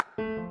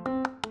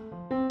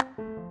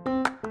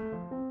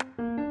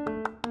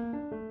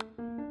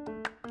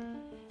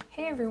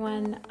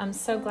everyone. I'm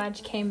so glad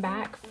you came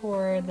back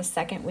for the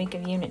second week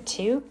of Unit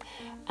 2.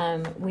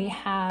 We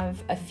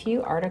have a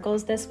few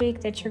articles this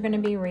week that you're going to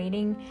be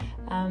reading.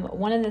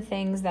 One of the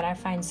things that I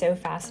find so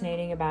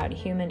fascinating about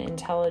human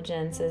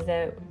intelligence is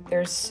that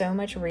there's so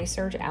much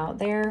research out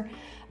there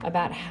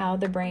about how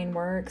the brain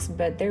works,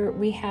 but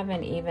we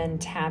haven't even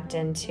tapped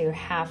into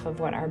half of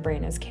what our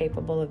brain is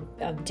capable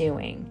of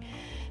doing.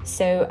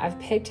 So I've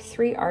picked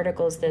 3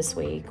 articles this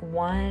week,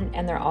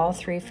 and they're all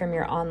 3 from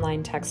your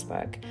online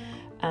textbook.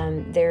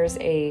 There's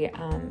a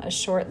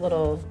short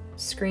little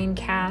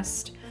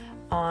screencast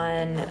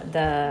on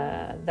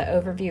the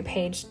overview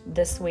page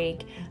this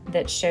week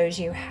that shows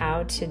you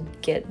how to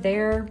get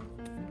there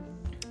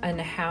and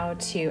how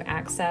to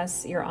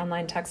access your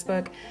online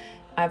textbook.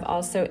 I've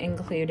also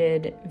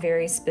included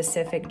very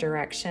specific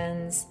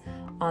directions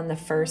on the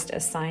first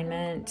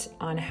assignment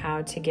on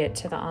how to get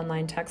to the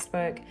online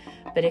textbook.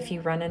 But if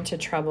you run into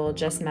trouble,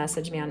 just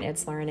message me on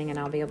It's Learning and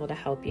I'll be able to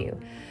help you.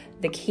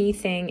 The key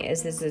thing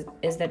is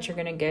that you're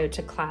going to go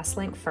to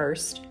ClassLink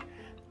first,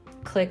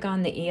 click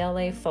on the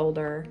ELA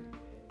folder,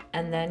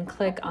 and then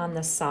click on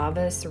the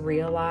Savvas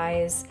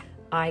Realize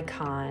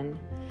icon.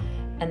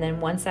 And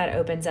then once that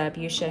opens up,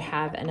 you should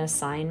have an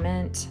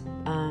assignment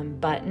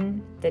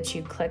button that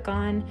you click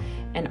on,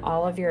 and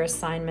all of your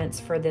assignments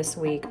for this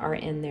week are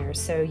in there.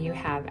 So you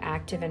have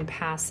active and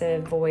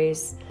passive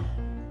voice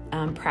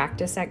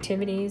practice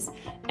activities,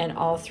 and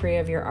all 3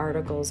 of your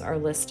articles are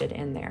listed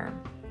in there.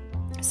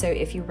 So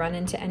if you run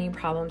into any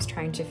problems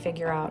trying to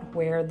figure out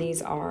where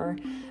these are,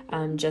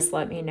 just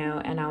let me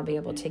know and I'll be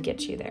able to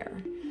get you there.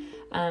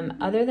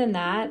 Other than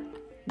that,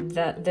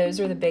 those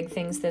are the big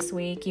things this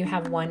week. You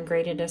have 1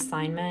 graded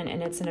assignment,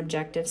 and it's an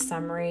objective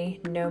summary,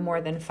 no more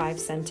than 5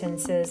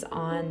 sentences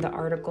on the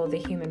article, The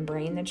Human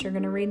Brain, that you're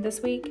going to read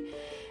this week.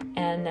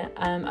 And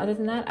other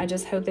than that, I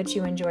just hope that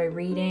you enjoy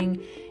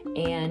reading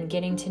and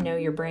getting to know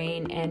your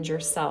brain and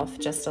yourself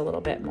just a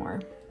little bit more.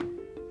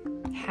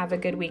 Have a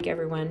good week,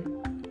 everyone.